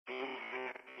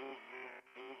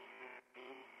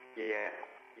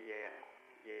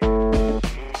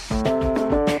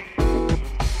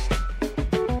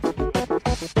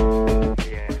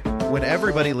When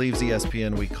everybody leaves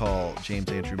ESPN, we call James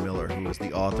Andrew Miller, who is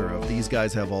the author of These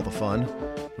Guys Have All the Fun,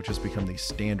 which has become the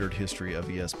standard history of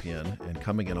ESPN, and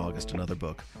coming in August, another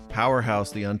book,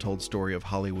 Powerhouse, The Untold Story of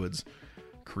Hollywood's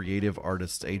Creative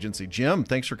Artists Agency. Jim,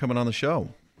 thanks for coming on the show.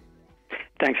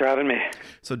 Thanks for having me.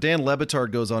 So Dan Le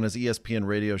Batard goes on his ESPN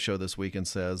radio show this week and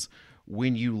says,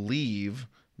 when you leave,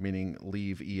 meaning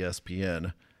leave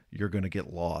ESPN, you're going to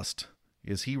get lost.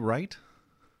 Is he right?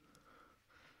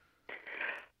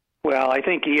 Well, I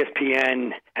think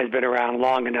ESPN has been around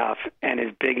long enough and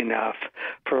is big enough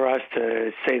for us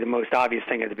to say the most obvious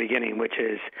thing at the beginning, which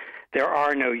is there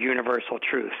are no universal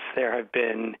truths. There have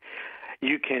been,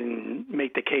 you can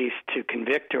make the case to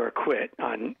convict or acquit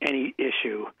on any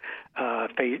issue,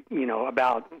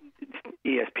 about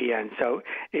ESPN. So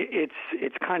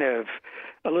it's kind of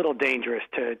a little dangerous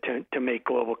to make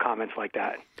global comments like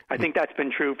that. I think that's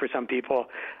been true for some people.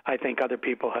 I think other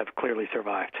people have clearly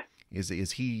survived.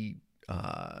 Is he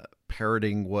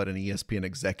parroting what an ESPN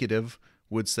executive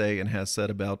would say and has said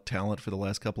about talent for the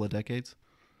last couple of decades?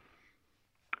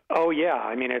 Oh yeah,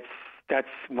 I mean that's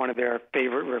one of their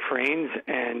favorite refrains,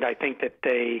 and I think that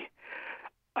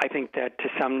to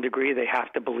some degree they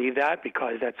have to believe that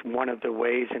because that's one of the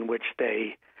ways in which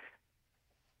they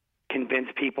convince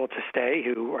people to stay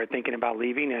who are thinking about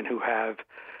leaving and who have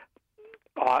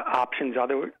options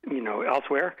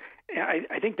elsewhere.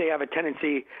 I think they have a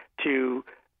tendency to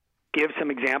give some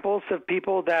examples of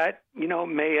people that,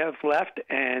 may have left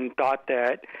and thought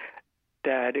that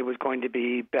it was going to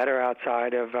be better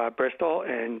outside of Bristol,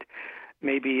 and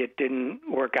maybe it didn't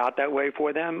work out that way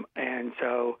for them. And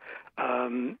so,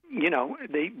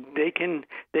 they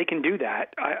can do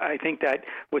that. I think that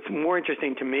what's more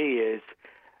interesting to me is,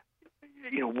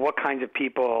 what kinds of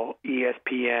people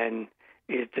ESPN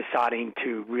is deciding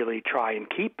to really try and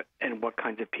keep and what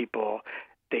kinds of people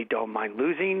they don't mind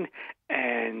losing,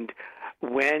 and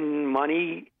when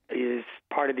money is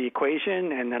part of the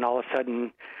equation and then all of a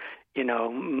sudden,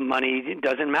 money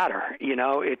doesn't matter.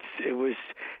 It's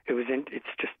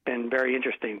just been very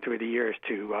interesting through the years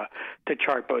to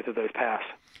chart both of those paths.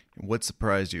 What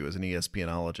surprised you as an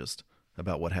ESPNologist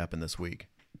about what happened this week?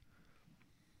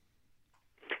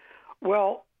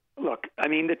 Well, look, I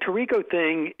mean, the Tirico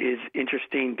thing is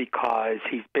interesting because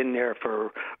he's been there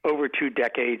for over 2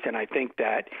 decades, and I think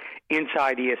that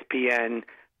inside ESPN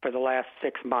for the last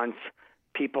 6 months,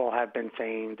 people have been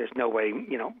saying there's no way,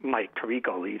 Mike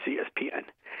Tirico leaves ESPN.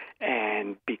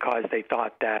 And because they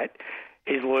thought that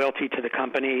his loyalty to the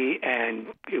company,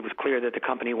 and it was clear that the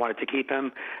company wanted to keep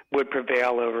him, would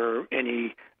prevail over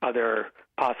any other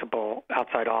possible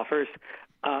outside offers.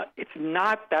 It's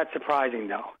not that surprising,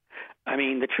 though. I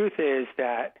mean, the truth is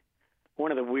that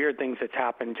one of the weird things that's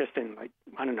happened just in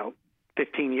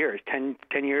 15 years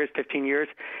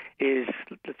is,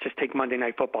 let's just take Monday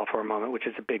Night Football for a moment, which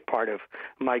is a big part of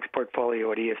Mike's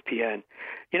portfolio at ESPN.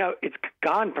 It's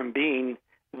gone from being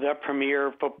the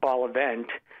premier football event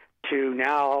to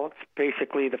now it's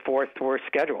basically the 4th worst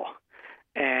schedule.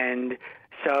 And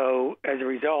so as a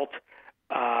result,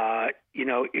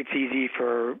 it's easy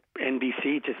for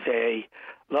NBC to say,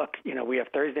 look, we have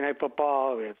Thursday Night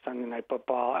Football, we have Sunday Night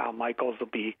Football. Al Michaels will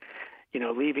be,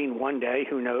 leaving one day,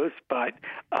 who knows? But,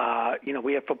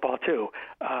 we have football too.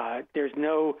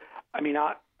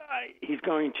 He's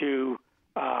going to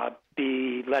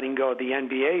be letting go of the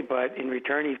NBA, but in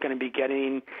return, he's going to be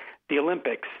getting the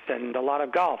Olympics and a lot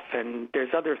of golf, and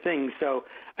there's other things. So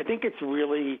I think it's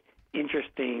really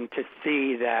interesting to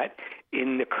see that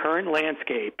in the current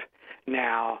landscape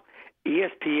now,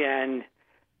 ESPN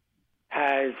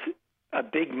has a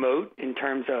big moat in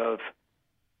terms of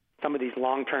some of these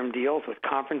long-term deals with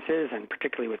conferences and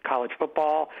particularly with college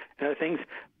football and other things,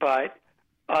 but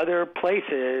other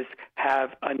places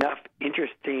have enough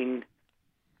interesting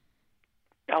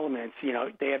elements.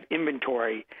 They have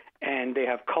inventory and they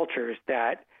have cultures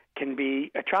that can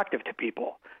be attractive to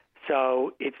people.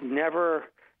 So it's never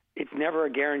a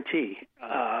guarantee.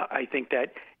 I think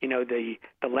that the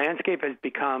landscape has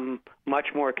become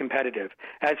much more competitive.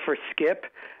 As for Skip,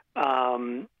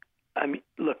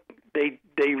 look, they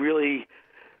really,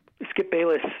 Skip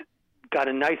Bayless got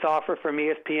a nice offer from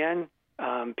ESPN.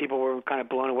 People were kind of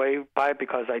blown away by it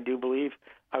because I do believe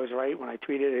I was right when I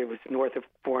tweeted it was north of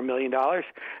 $4 million.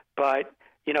 But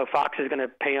Fox is going to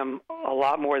pay him a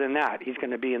lot more than that. He's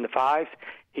going to be in the fives.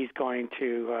 He's going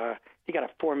to he got a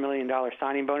 $4 million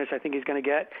signing bonus I think he's going to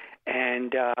get.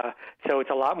 And so it's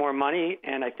a lot more money,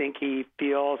 and I think he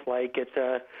feels like it's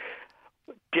a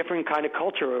different kind of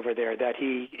culture over there that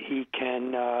he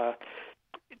can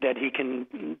that he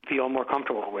can feel more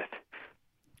comfortable with.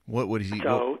 What would he?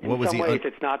 So what was in some he? ways,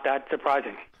 it's not that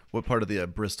surprising. What part of the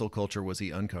Bristol culture was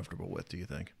he uncomfortable with, do you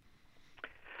think?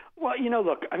 Well,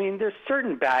 look, I mean, there's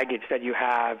certain baggage that you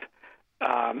have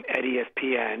at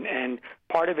ESPN, and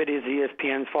part of it is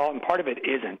ESPN's fault, and part of it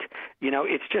isn't.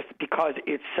 It's just because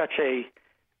it's such a,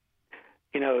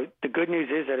 the good news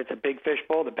is that it's a big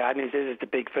fishbowl. The bad news is it's a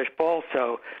big fishbowl.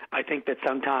 So I think that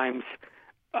sometimes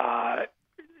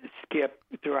Skip,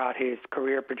 throughout his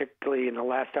career, particularly in the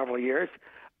last several years,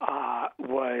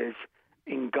 was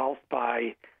engulfed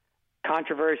by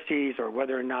controversies, or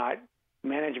whether or not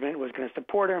management was going to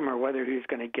support him, or whether he was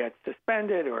going to get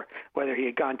suspended, or whether he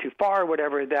had gone too far,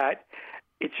 whatever that.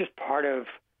 It's just part of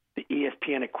the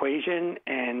ESPN equation,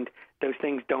 and those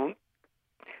things don't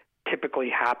typically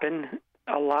happen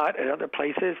a lot at other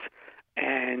places.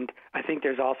 And I think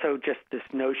there's also just this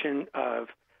notion of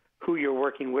who you're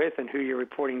working with and who you're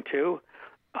reporting to.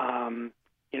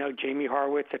 Jamie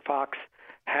Horowitz at Fox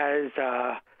has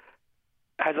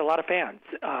a lot of fans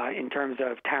in terms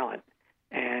of talent.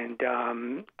 And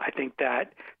I think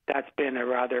that that's been a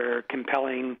rather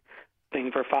compelling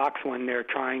thing for Fox when they're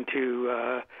trying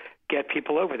to get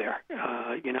people over there.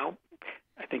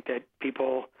 I think that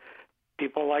people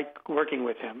like working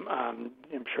with him. I'm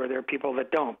sure there are people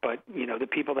that don't, but the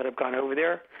people that have gone over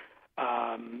there,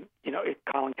 it's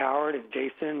Colin Cowherd and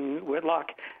Jason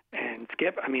Whitlock and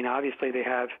Skip. I mean, obviously they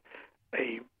have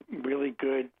a really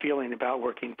good feeling about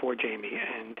working for Jamie,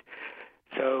 and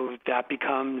so that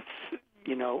becomes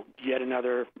yet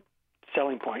another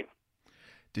selling point.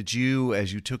 Did you,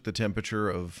 as you took the temperature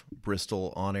of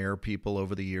Bristol on-air people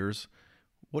over the years,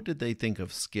 what did they think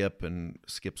of Skip and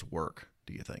Skip's work,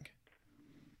 do you think?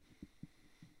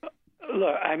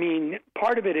 Look, I mean,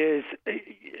 part of it is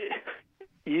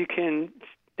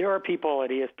there are people at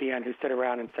ESPN who sit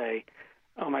around and say,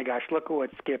 oh my gosh, look at what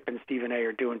Skip and Stephen A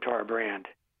are doing to our brand.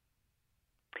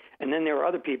 And then there are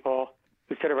other people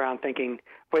who sit around thinking,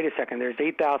 wait a second, there's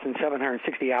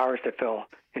 8,760 hours to fill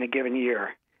in a given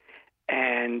year.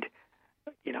 And,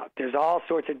 there's all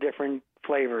sorts of different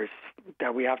flavors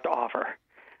that we have to offer.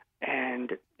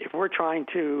 And if we're trying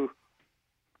to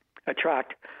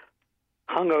attract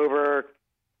hungover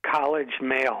college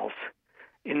males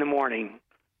in the morning,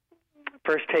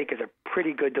 First Take is a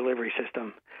pretty good delivery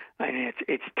system. I mean,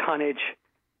 it's tonnage.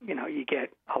 You get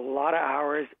a lot of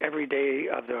hours every day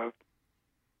of the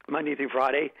Monday through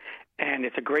Friday, and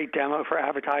it's a great demo for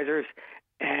advertisers,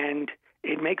 and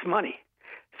it makes money.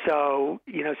 So,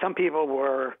 some people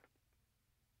were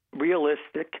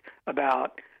realistic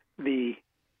about the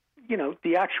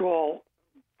actual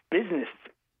business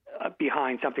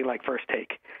behind something like First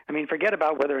Take. I mean, forget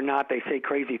about whether or not they say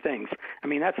crazy things. I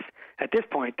mean, at this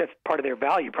point, that's part of their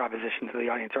value proposition to the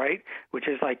audience, right? Which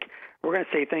is like, we're going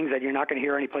to say things that you're not going to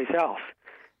hear anyplace else.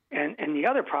 And the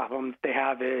other problem they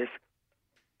have is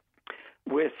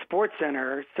with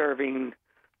SportsCenter serving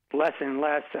less and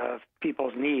less of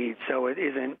people's needs, so it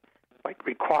isn't like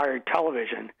required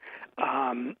television.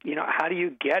 How do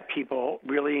you get people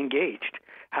really engaged?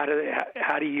 How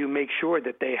do you make sure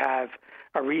that they have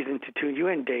a reason to tune you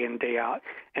in day out?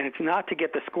 And it's not to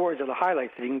get the scores or the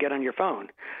highlights that you can get on your phone.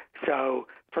 So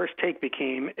First Take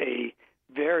became a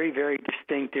very, very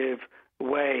distinctive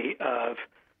way of,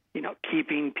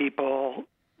 keeping people,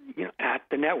 at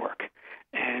the network.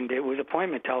 And it was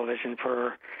appointment television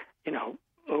for,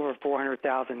 over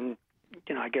 400,000,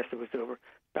 I guess it was over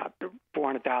about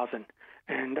 400,000.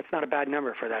 And that's not a bad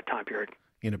number for that time period.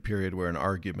 In a period where an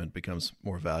argument becomes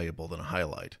more valuable than a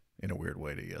highlight, in a weird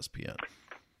way, to ESPN.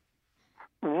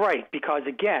 Right, because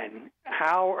again,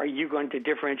 how are you going to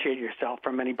differentiate yourself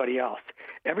from anybody else?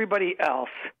 Everybody else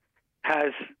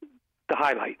has the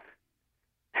highlight.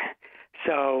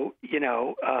 So,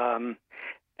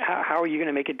 how are you going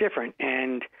to make it different?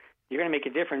 And you're going to make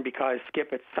it different because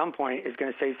Skip at some point is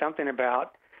going to say something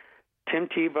about Tim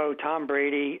Tebow, Tom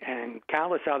Brady, and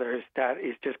countless others that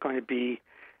is just going to be,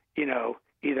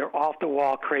 either off the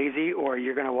wall crazy, or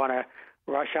you're going to want to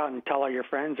rush out and tell all your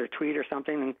friends or tweet or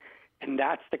something. And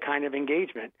that's the kind of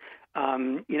engagement.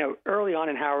 Early on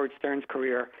in Howard Stern's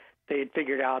career, they had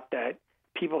figured out that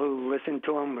people who listened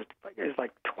to him it was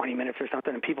like 20 minutes or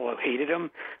something, and people who hated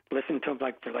him listened to him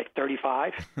for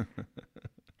 35.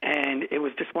 And it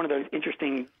was just one of those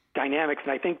interesting dynamics.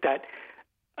 And I think that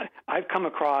I've come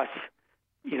across,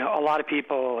 a lot of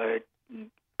people at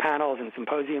panels and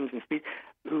symposiums and speech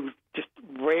who just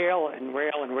rail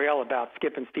about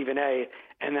Skip and Stephen A.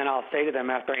 And then I'll say to them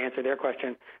after I answer their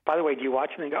question, by the way, do you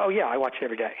watch it? And they go, oh yeah, I watch it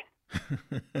every day.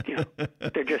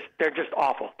 They're just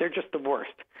awful. They're just the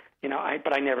worst.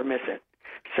 But I never miss it.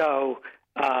 So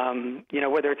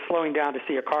Whether it's slowing down to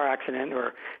see a car accident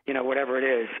or whatever it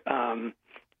is.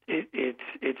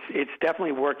 It's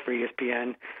definitely worked for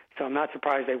ESPN, so I'm not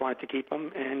surprised they wanted to keep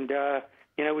him, and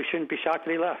we shouldn't be shocked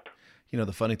that he left.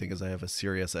 The funny thing is I have a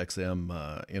Sirius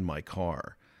XM in my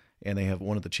car, and they have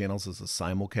one of the channels is a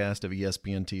simulcast of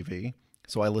ESPN TV.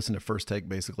 So I listen to First Take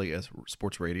basically as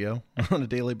sports radio on a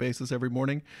daily basis every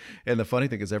morning. And the funny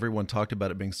thing is everyone talked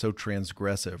about it being so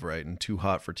transgressive, right, and too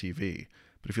hot for TV.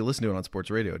 But if you listen to it on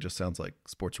sports radio, it just sounds like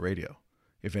sports radio.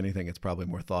 If anything, it's probably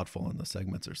more thoughtful and the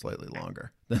segments are slightly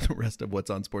longer than the rest of what's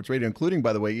on sports radio, including,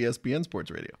 by the way, ESPN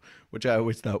Sports Radio, which I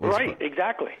always thought was right, fun.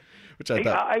 Exactly. Which I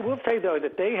thought. I will say, though,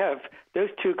 that those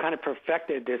two kind of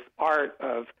perfected this art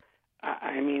of,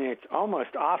 it's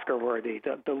almost Oscar-worthy,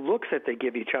 the looks that they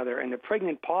give each other and the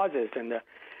pregnant pauses and the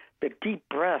deep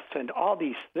breaths and all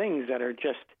these things that are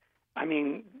just,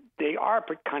 they are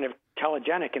kind of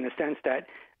telegenic in the sense that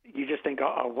you just think,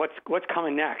 what's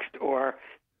coming next? Or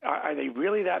are they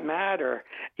really that mad? Or,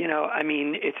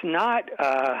 it's not,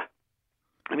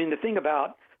 the thing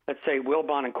about, let's say,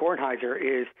 Wilbon and Kornheiser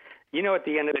is, at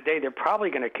the end of the day, they're probably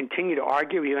going to continue to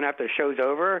argue even after the show's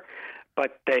over,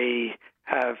 but they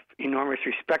have enormous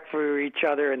respect for each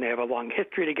other and they have a long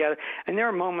history together. And there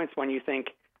are moments when you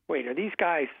think, wait, are these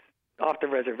guys off the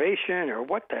reservation or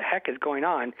what the heck is going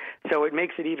on? So it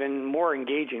makes it even more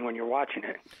engaging when you're watching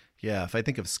it. Yeah, if I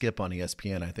think of Skip on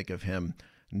ESPN, I think of him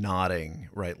nodding,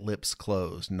 right, lips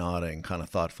closed, nodding kind of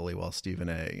thoughtfully while Stephen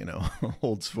A.,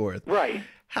 holds forth. Right.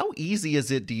 How easy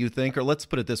is it, do you think, or let's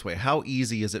put it this way, how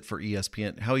easy is it for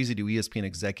ESPN, how easy do ESPN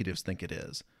executives think it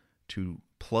is to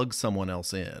plug someone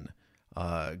else in,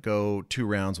 go 2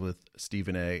 rounds with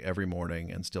Stephen A. every morning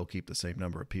and still keep the same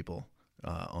number of people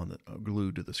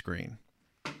glued to the screen?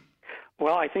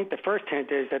 Well, I think the first hint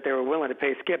is that they were willing to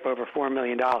pay Skip over $4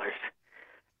 million.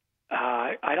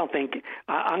 I don't think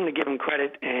I'm going to give them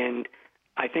credit, and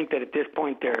I think that at this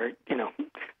point they're,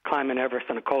 climbing Everest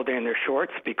on a cold day in their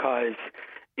shorts because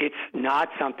it's not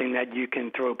something that you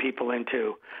can throw people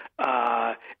into.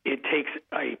 It takes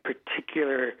a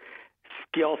particular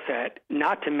skill set,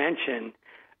 not to mention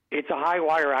it's a high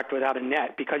wire act without a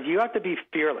net because you have to be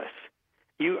fearless.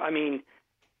 Even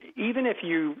if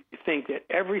you think that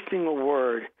every single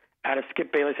word out of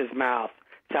Skip Bayless's mouth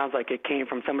sounds like it came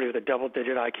from somebody with a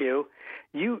double-digit IQ,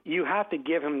 you have to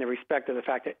give him the respect of the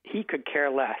fact that he could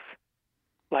care less,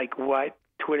 like what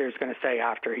Twitter is going to say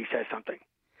after he says something.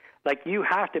 Like, you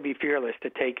have to be fearless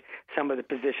to take some of the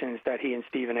positions that he and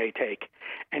Stephen A. take.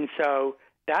 And so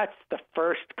that's the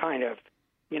first kind of,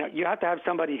 you have to have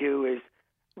somebody who is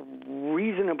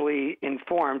reasonably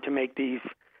informed to make these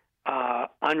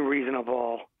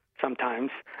unreasonable,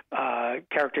 sometimes,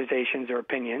 characterizations or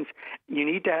opinions. You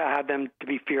need to have them to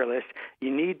be fearless. You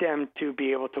need them to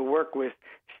be able to work with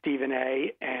Stephen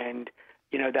A. and,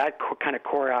 that kind of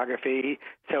choreography,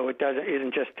 so it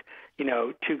isn't just,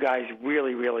 2 guys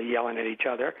really, really yelling at each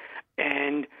other.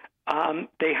 And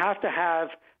they have to have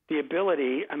the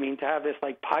ability, to have this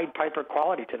like Pied Piper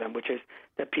quality to them, which is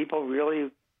that people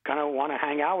really kind of want to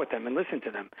hang out with them and listen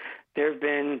to them. There have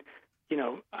been,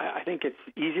 I think it's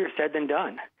easier said than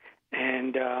done.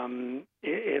 And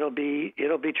it'll be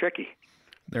tricky.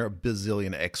 There are a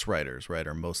bazillion ex-writers, right,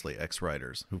 or mostly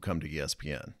ex-writers who come to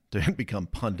ESPN to become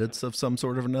pundits of some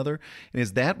sort of another. And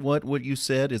is that what you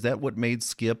said? Is that what made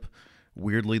Skip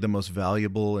weirdly the most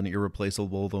valuable and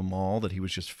irreplaceable of them all, that he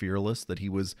was just fearless, that he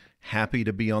was happy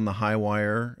to be on the high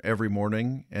wire every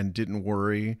morning and didn't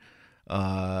worry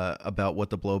about what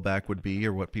the blowback would be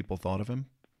or what people thought of him?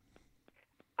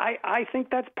 I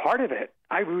think that's part of it.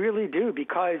 I really do,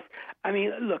 because,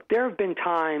 look, there have been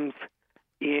times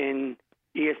in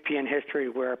ESPN history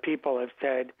where people have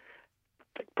said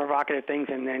provocative things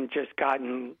and then just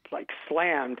gotten,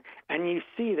 slammed. And you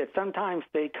see that sometimes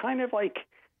they kind of,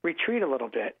 retreat a little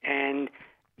bit. And,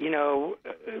 all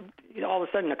of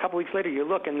a sudden, a couple weeks later, you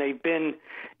look and they've been,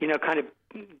 kind of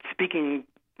speaking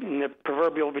in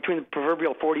between the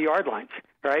proverbial 40-yard lines,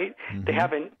 right? Mm-hmm. They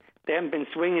haven't been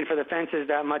swinging for the fences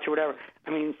that much or whatever.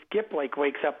 Skip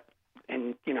wakes up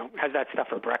and has that stuff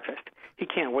for breakfast. He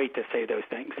can't wait to say those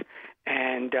things,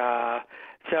 and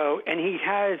and he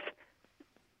has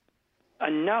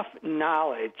enough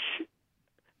knowledge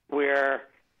where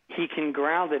he can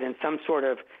ground it in some sort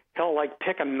of. He'll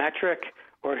pick a metric,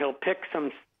 or he'll pick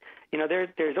some.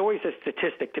 There's always a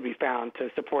statistic to be found to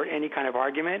support any kind of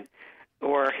argument,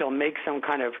 or he'll make some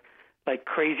kind of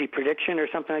crazy prediction or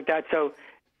something like that. So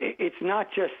it's not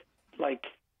just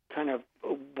kind of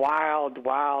wild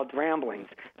ramblings.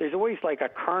 There's always a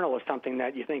kernel of something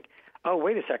that you think, oh,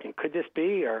 wait a second, could this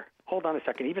be? Or hold on a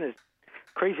second, even as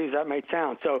crazy as that might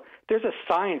sound. So there's a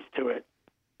science to it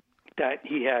that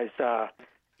he has,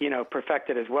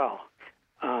 perfected as well.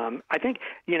 I think,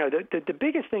 the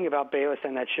biggest thing about Bayless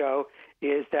and that show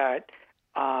is that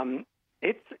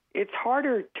it's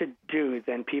harder to do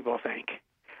than people think.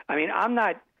 I mean, I'm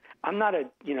not a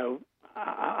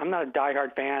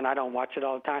diehard fan. I don't watch it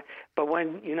all the time. But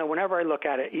whenever I look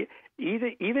at it,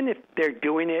 even if they're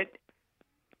doing it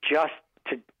just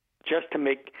to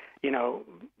make,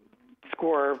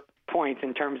 score points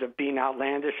in terms of being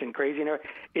outlandish and crazy,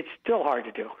 it's still hard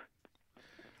to do.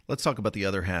 Let's talk about the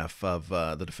other half of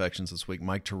the defections this week.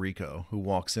 Mike Tirico, who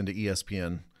walks into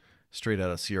ESPN straight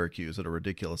out of Syracuse at a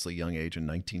ridiculously young age in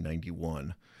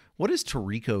 1991. What is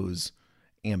Tirico's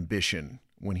ambition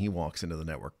when he walks into the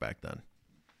network back then?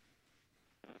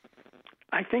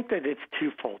 I think that it's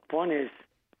twofold. One is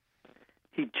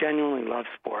he genuinely loves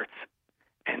sports,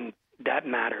 and that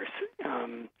matters.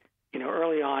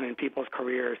 Early on in people's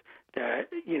careers, that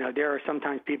there are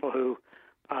sometimes people who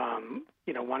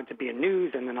wanted to be in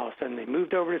news, and then all of a sudden they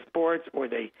moved over to sports, or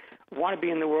they want to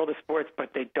be in the world of sports, but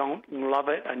they don't love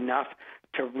it enough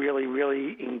to really,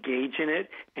 really engage in it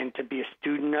and to be a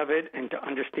student of it and to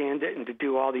understand it and to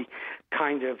do all the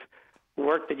kind of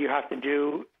work that you have to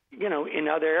do, in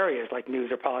other areas like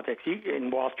news or politics,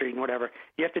 in Wall Street and whatever.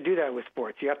 You have to do that with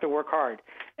sports. You have to work hard.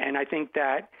 And I think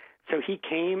that, so he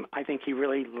came, I think he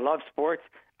really loved sports.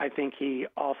 I think he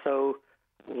also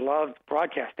loved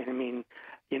broadcasting. I mean,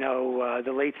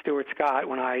 the late Stuart Scott,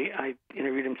 when I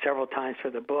interviewed him several times for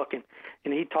the book, and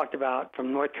he talked about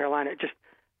from North Carolina,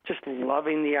 just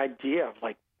loving the idea of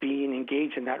like being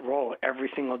engaged in that role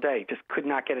every single day, just could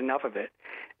not get enough of it.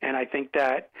 And I think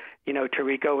that,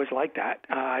 Tirico was like that.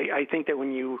 I think that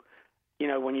when you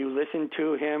listen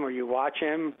to him or you watch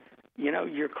him,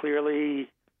 you're clearly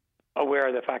aware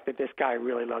of the fact that this guy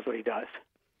really loves what he does.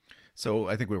 So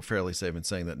I think we're fairly safe in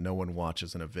saying that no one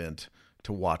watches an event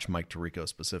to watch Mike Tirico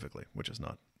specifically, which is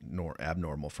not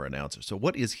abnormal for announcers. So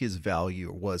what is his value,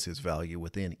 or was his value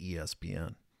within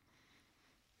ESPN?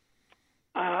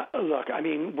 Look, I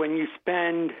mean, when you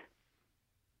spend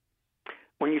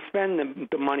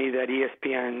the money that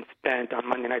ESPN spent on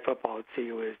Monday Night Football, let's see,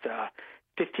 it was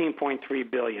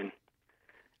 $15.3 billion,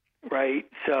 right?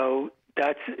 So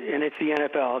and it's the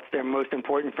NFL. It's their most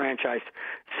important franchise.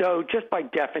 So just by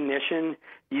definition,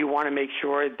 you want to make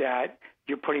sure that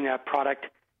you're putting that product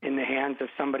in the hands of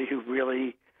somebody who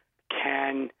really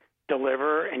can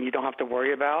deliver, and you don't have to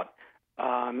worry about.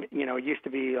 It used to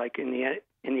be like in the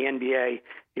NBA,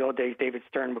 the old days, David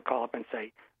Stern would call up and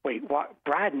say, "Wait, what?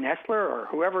 Brad Nessler or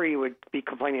whoever he would be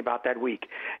complaining about that week."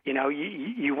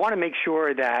 You want to make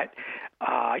sure that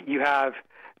you have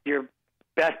your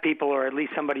best people, or at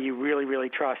least somebody you really, really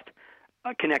trust,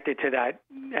 connected to that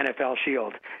NFL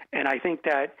shield. And I think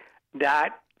that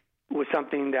was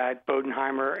something that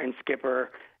Bodenheimer and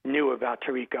Skipper knew about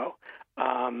Tirico.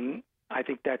 I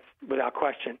think that's without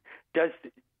question. Does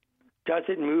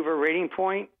it move a rating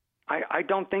point? I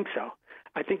don't think so.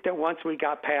 I think that once we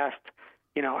got past,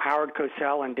 Howard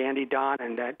Cosell and Dandy Don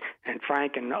and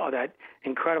Frank and all that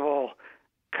incredible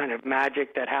kind of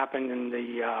magic that happened in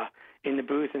the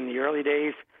booth in the early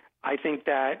days, I think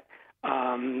that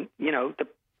the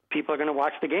people are going to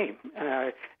watch the game,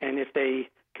 and if they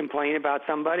complain about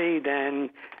somebody, then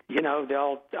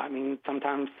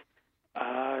sometimes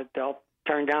they'll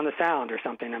turn down the sound or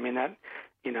something. I mean that.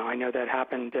 I know that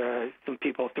happened. Some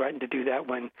people threatened to do that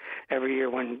every year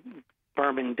when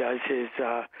Berman does his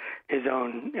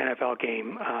own NFL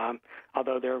game.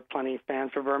 Although there are plenty of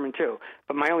fans for Berman too.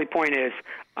 But my only point is,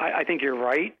 I think you're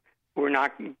right. You're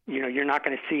not going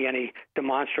to see any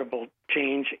demonstrable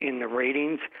change in the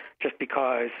ratings just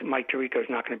because Mike Tirico is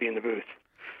not going to be in the booth.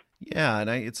 Yeah, and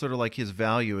it's sort of like his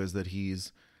value is that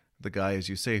he's the guy, as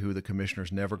you say, who the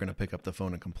commissioner's never going to pick up the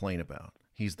phone and complain about.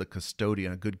 He's the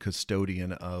custodian, a good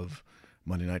custodian of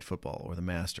Monday Night Football or the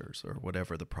Masters or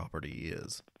whatever the property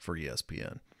is for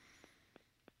ESPN.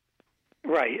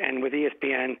 Right, and with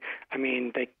ESPN, I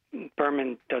mean,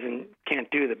 Berman can't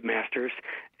do the Masters,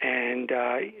 and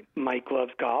Mike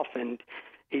loves golf, and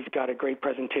he's got a great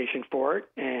presentation for it.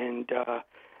 And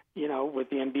with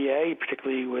the NBA,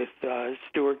 particularly with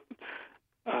Stewart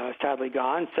sadly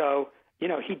gone, so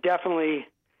he definitely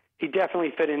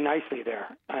fit in nicely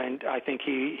there, and I think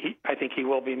he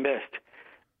will be missed.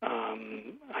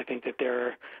 I think that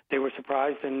they were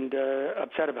surprised and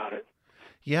upset about it.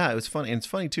 Yeah, it was funny. And it's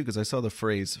funny, too, because I saw the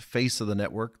phrase face of the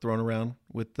network thrown around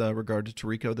with regard to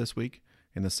Tirico this week,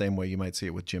 in the same way you might see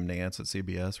it with Jim Nantz at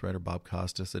CBS, right, or Bob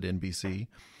Costas at NBC.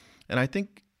 And I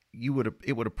think it would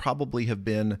have probably have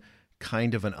been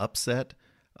kind of an upset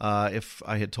if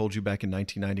I had told you back in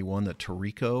 1991 that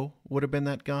Tirico would have been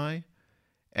that guy.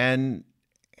 And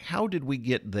how did we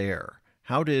get there?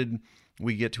 How did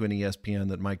we get to an ESPN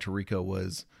that Mike Tirico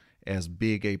was as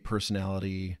big a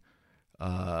personality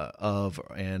of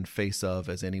and face of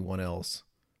as anyone else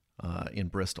in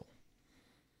Bristol?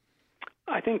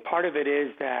 I think part of it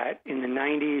is that in the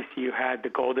 90s you had the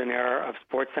golden era of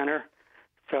SportsCenter.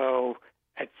 So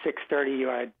at 6:30 you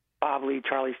had Bob Lee,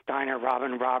 Charlie Steiner,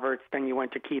 Robin Roberts. Then you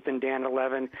went to Keith and Dan at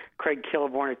 11, Craig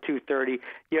Kilborn at 2:30.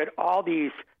 You had all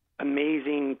these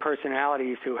amazing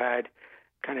personalities who had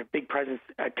kind of big presence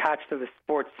attached to the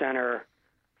SportsCenter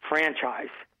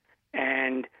franchise.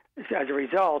 And as a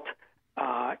result,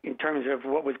 in terms of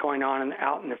what was going on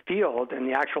out in the field and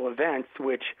the actual events,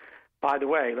 which, by the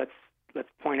way, let's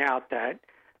point out that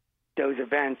those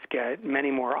events get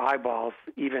many more eyeballs,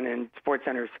 even in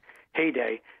SportsCenter's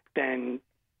heyday, than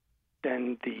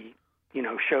the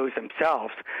shows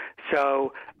themselves.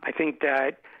 So I think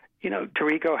that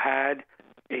Tirico had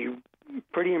a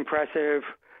pretty impressive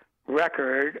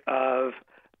record of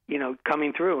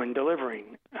coming through and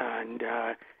delivering and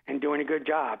doing a good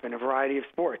job in a variety of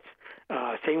sports.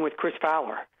 Same with Chris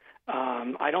Fowler.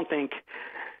 I don't think,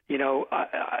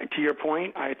 to your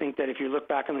point, I think that if you look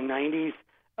back in the 90s,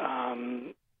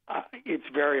 it's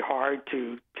very hard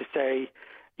to say,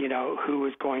 who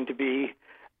was going to be,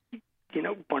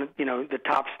 one of the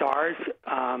top stars,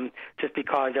 just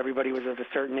because everybody was of a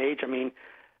certain age. I mean,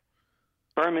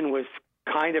 Berman was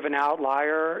kind of an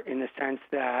outlier in the sense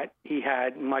that he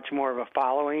had much more of a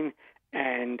following,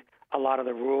 and a lot of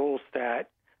the rules that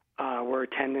were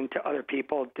attendant to other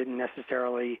people didn't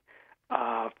necessarily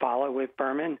follow with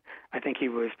Berman. I think he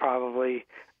was probably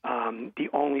the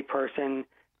only person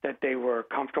that they were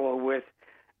comfortable with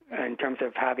in terms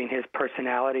of having his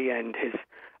personality and his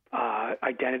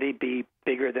identity be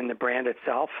bigger than the brand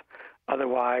itself.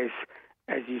 Otherwise,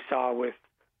 as you saw with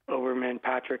Oberman,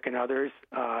 Patrick, and others,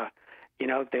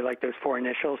 they like those four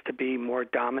initials to be more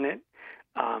dominant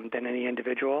than any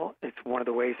individual. It's one of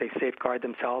the ways they safeguard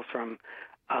themselves from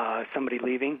somebody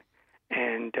leaving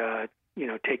and,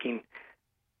 taking,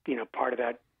 part of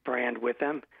that brand with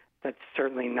them. That's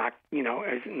certainly not,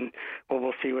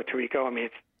 we'll see with Tirico. I mean,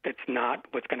 it's not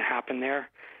what's going to happen there.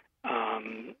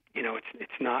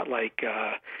 It's not like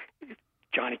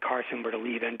Johnny Carson were to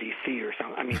leave NBC or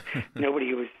something. I mean,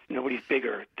 nobody's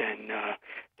bigger than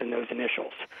those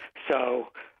initials.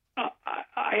 So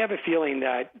I have a feeling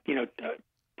that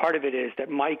part of it is that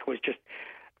Mike was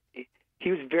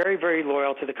he was very, very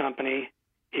loyal to the company.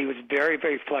 He was very,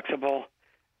 very flexible.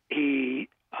 He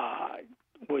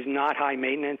was not high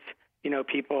maintenance.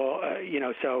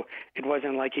 So it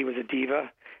wasn't like he was a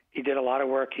diva. He did a lot of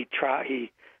work.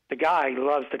 The guy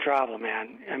loves to travel,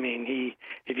 man. I mean,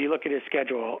 if you look at his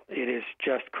schedule, it is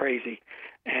just crazy.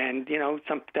 And,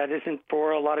 that isn't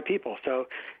for a lot of people. So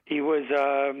he was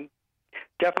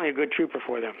definitely a good trooper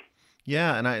for them.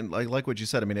 Yeah, and I like what you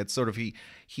said. I mean, it's sort of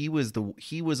he was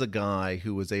a guy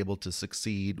who was able to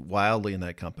succeed wildly in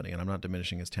that company, and I'm not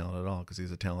diminishing his talent at all because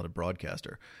he's a talented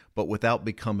broadcaster, but without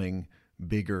becoming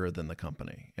bigger than the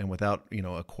company and without,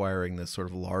 acquiring this sort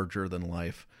of larger than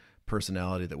life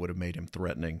personality that would have made him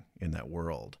threatening in that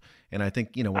world. And I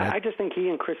think, I just think he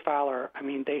and Chris Fowler, I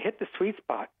mean, they hit the sweet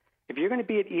spot. If you're going to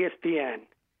be at ESPN,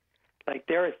 like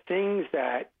there are things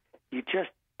that you just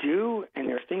do and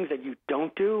there's things that you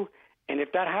don't do. And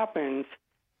if that happens,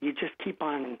 you just keep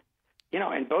on,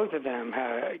 and both of them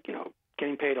have,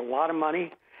 getting paid a lot of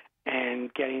money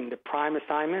and getting the prime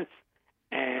assignments.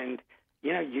 And,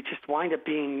 you just wind up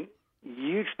being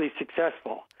hugely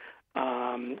successful.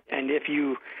 And if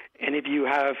you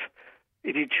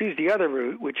choose the other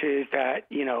route, which is that,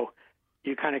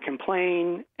 you kind of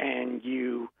complain and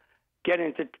you get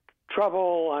into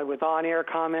trouble with on-air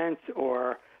comments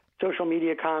or social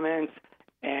media comments,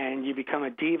 and you become a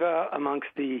diva amongst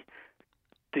the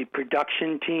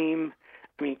production team.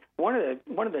 I mean, one of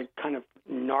the kind of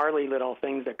gnarly little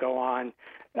things that go on,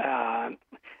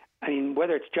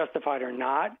 whether it's justified or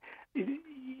not,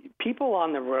 people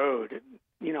on the road,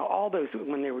 all those,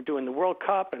 when they were doing the World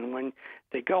Cup and when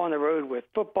they go on the road with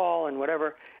football and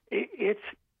whatever, if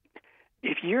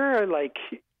you're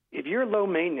low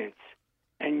maintenance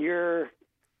and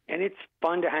it's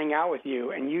fun to hang out with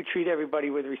you and you treat everybody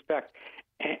with respect,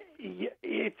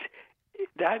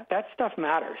 that stuff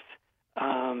matters.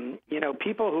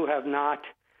 People who have not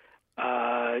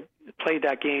played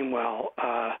that game well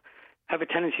have a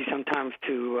tendency sometimes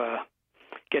to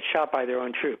get shot by their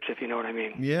own troops, if you know what I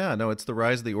mean. Yeah, no, it's the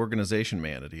rise of the organization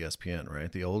man at ESPN,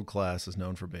 right? The old class is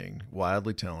known for being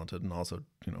wildly talented and also,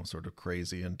 sort of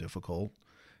crazy and difficult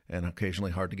and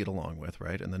occasionally hard to get along with,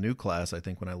 right? And the new class, I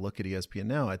think when I look at ESPN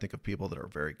now, I think of people that are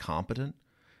very competent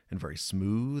and very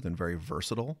smooth and very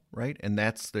versatile, right? And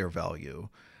that's their value,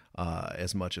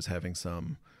 as much as having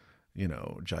some,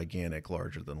 gigantic,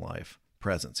 larger than life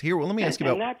presence. Here, well, let me ask you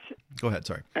about. Go ahead.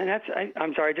 Sorry. And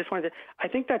I'm sorry. I just wanted to. I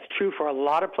think that's true for a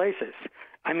lot of places.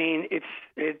 I mean,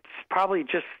 it's probably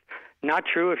just not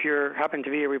true if you happen to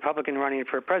be a Republican running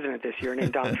for president this year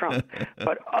named Donald Trump.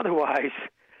 But otherwise,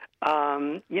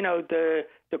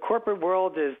 the corporate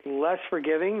world is less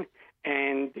forgiving,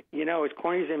 and as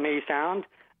corny as it may sound,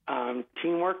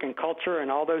 teamwork and culture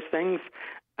and all those things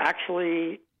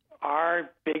actually are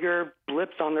bigger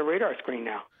blips on the radar screen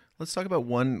now. Let's talk about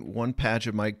one patch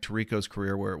of Mike Tirico's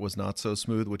career where it was not so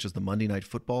smooth, which is the Monday Night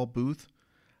Football booth.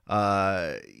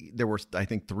 There were, I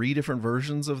think, 3 different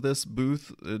versions of this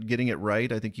booth getting it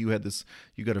right. I think you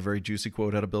got a very juicy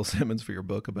quote out of Bill Simmons for your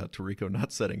book about Tirico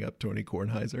not setting up Tony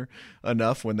Kornheiser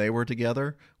enough when they were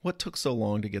together. What took so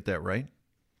long to get that right?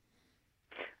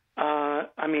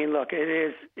 I mean, look,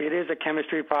 it is a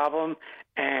chemistry problem,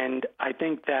 and I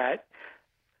think that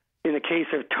in the case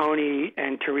of Tony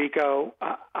and Tirico,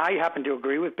 I happen to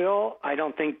agree with Bill. I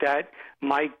don't think that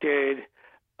Mike did.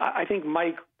 I think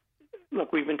Mike.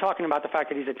 Look, we've been talking about the fact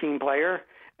that he's a team player,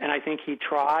 and I think he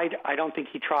tried. I don't think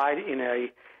he tried in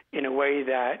a way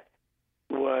that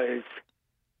was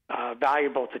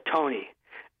valuable to Tony.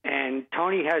 And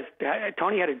Tony had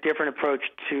a different approach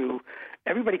to.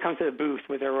 Everybody comes to the booth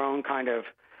with their own kind of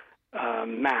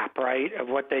map, right, of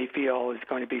what they feel is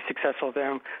going to be successful for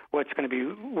them, what's going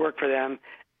to work for them,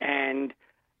 and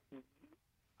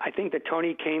I think that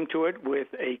Tony came to it with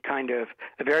a kind of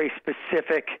a very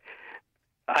specific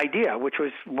idea, which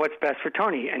was what's best for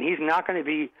Tony. And he's not going to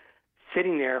be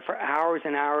sitting there for hours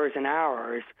and hours and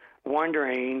hours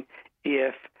wondering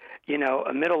if,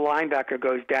 a middle linebacker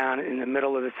goes down in the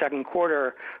middle of the second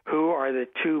quarter, who are the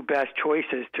 2 best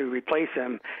choices to replace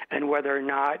him, and whether or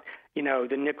not,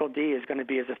 the nickel D is going to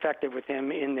be as effective with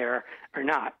him in there or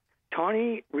not.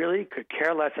 Tony really could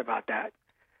care less about that.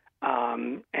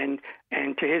 And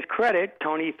to his credit,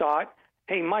 Tony thought,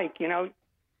 hey, Mike,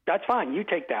 that's fine. You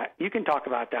take that. You can talk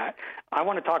about that. I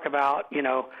want to talk about,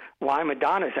 why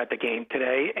Madonna's at the game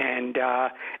today and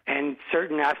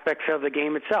certain aspects of the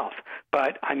game itself.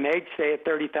 But I may stay at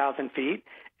 30,000 feet,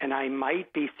 and I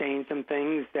might be saying some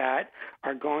things that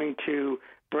are going to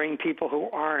bring people who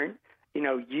aren't,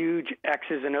 huge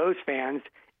X's and O's fans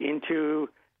into,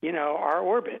 our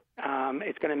orbit.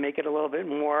 It's going to make it a little bit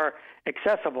more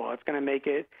accessible. It's going to make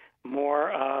it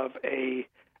more of a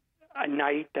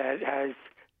night that has,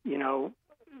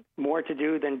 more to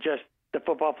do than just the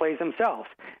football plays themselves.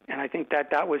 And I think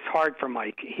that was hard for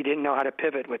Mike. He didn't know how to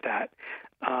pivot with that.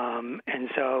 And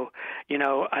so,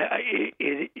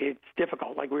 it's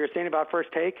difficult. Like we were saying about First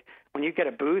Take, when you get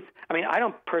a booth, I mean, I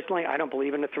don't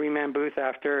believe in a 3-man booth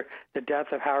after the death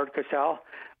of Howard Cosell.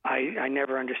 I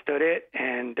never understood it.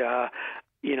 And,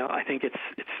 I think it's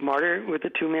smarter with the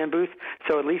 2-man booth.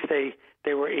 So at least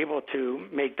they were able to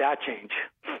make that change.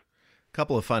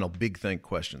 Couple of final big think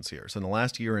questions here. So in the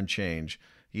last year and change,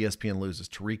 ESPN loses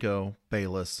Tirico,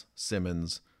 Bayless,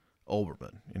 Simmons,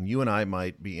 Olbermann. And you and I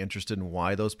might be interested in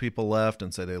why those people left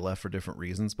and say they left for different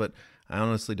reasons, but I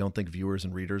honestly don't think viewers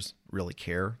and readers really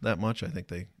care that much. I think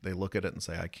they look at it and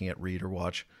say, I can't read or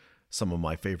watch some of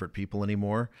my favorite people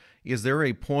anymore. Is there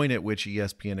a point at which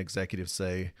ESPN executives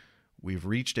say, we've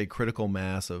reached a critical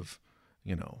mass of,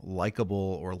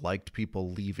 likable or liked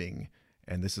people leaving,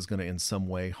 and this is going to in some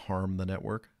way harm the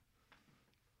network?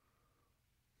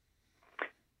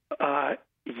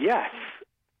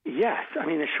 Yes. I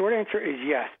mean, the short answer is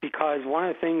yes, because one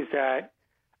of the things that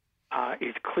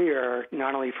is clear,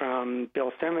 not only from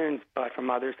Bill Simmons, but from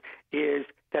others, is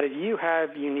that if you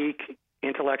have unique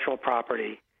intellectual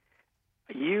property,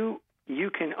 you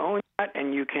can own that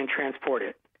and you can transport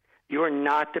it. You are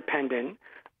not dependent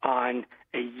on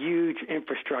a huge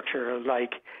infrastructure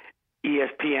like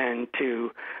ESPN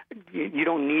you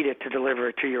don't need it to deliver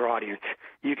it to your audience.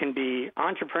 You can be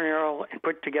entrepreneurial and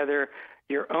put together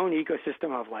your own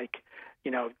ecosystem of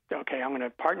okay, I'm going to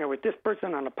partner with this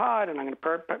person on a pod, and I'm going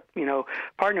to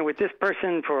partner with this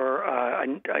person for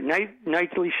a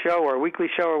nightly show or a weekly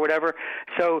show or whatever.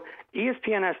 So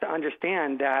ESPN has to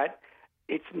understand that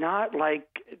it's not like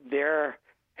they're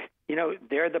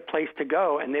the place to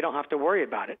go and they don't have to worry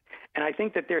about it. And I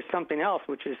think that there's something else,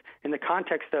 which is in the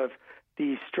context of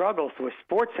the struggles with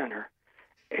SportsCenter.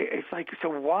 It's like, so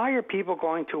why are people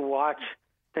going to watch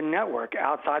the network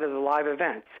outside of the live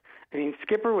events? I mean,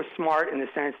 Skipper was smart in the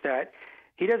sense that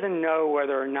he doesn't know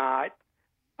whether or not,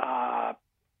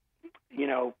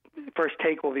 First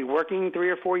Take will be working 3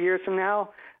 or 4 years from now,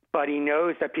 but he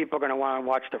knows that people are going to want to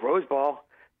watch the Rose Bowl.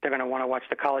 They're going to want to watch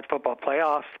the college football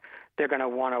playoffs. They're going to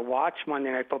want to watch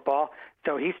Monday Night Football.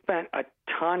 So he spent a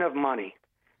ton of money.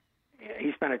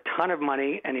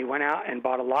 And he went out and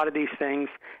bought a lot of these things,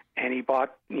 and he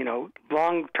bought,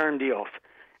 long-term deals.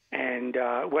 And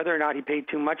whether or not he paid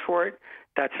too much for it,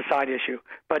 that's a side issue.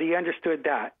 But he understood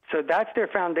that. So that's their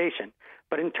foundation.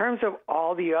 But in terms of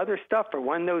all the other stuff, for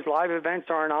when those live events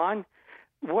aren't on,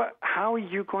 how are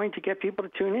you going to get people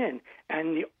to tune in?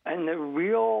 And the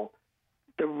real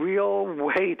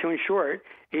way to ensure it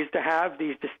is to have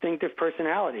these distinctive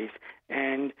personalities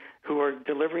and who are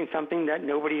delivering something that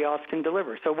nobody else can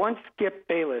deliver. So once Skip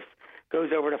Bayless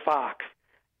goes over to Fox,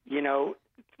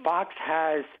 Fox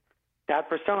has that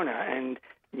persona, and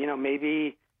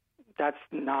maybe that's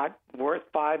not worth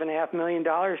 $5.5 million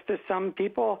to some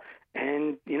people,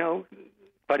 and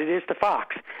but it is to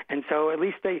Fox. And so at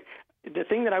least the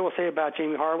thing that I will say about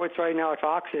Jamie Horowitz right now at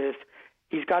Fox is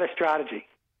he's got a strategy,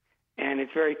 and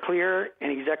it's very clear,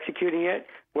 and he's executing it.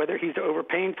 Whether he's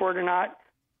overpaying for it or not,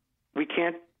 we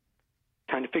can't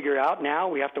kind of figure it out now.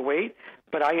 We have to wait,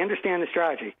 but I understand the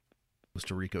strategy.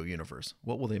 Costa Rica universe,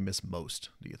 what will they miss most,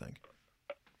 do you think?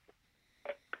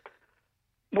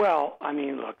 Well, I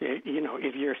mean, look,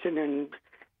 if you're sitting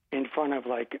in front of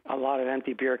like a lot of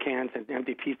empty beer cans and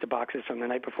empty pizza boxes from the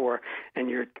night before, and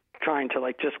you're trying to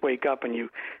like just wake up and you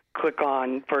click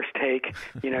on First Take,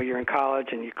 you're in college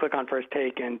and you click on First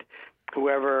Take, and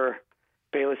whoever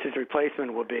Bayless's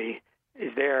replacement will be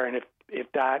is there, and if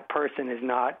that person is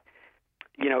not,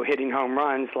 hitting home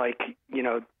runs like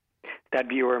that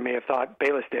viewer may have thought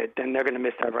Bayless did, then they're going to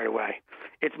miss that right away.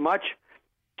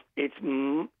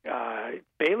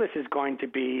 Bayless is going to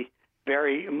be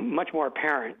much more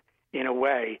apparent in a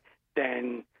way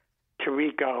than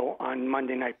Tirico on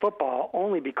Monday Night Football,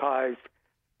 only because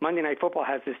Monday Night Football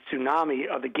has this tsunami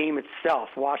of the game itself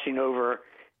washing over.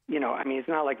 It's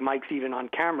not like Mike's even on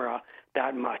camera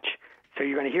that much. So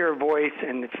you're going to hear a voice,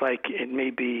 and it's like it may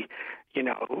be,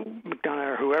 McDonough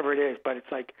or whoever it is, but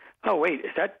it's like, oh wait,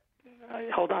 is that?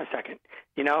 Hold on a second,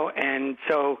 and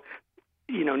so.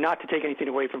 Not to take anything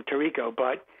away from Tirico,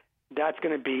 but that's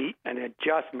going to be an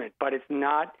adjustment. But it's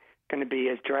not going to be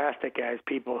as drastic as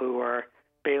people who are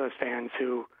Bayless fans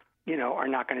who, are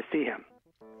not going to see him.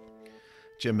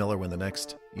 Jim Miller, when the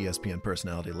next ESPN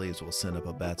personality leaves, we'll send up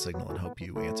a bat signal and hope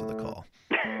you answer the call.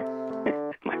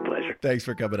 My pleasure. Thanks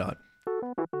for coming on.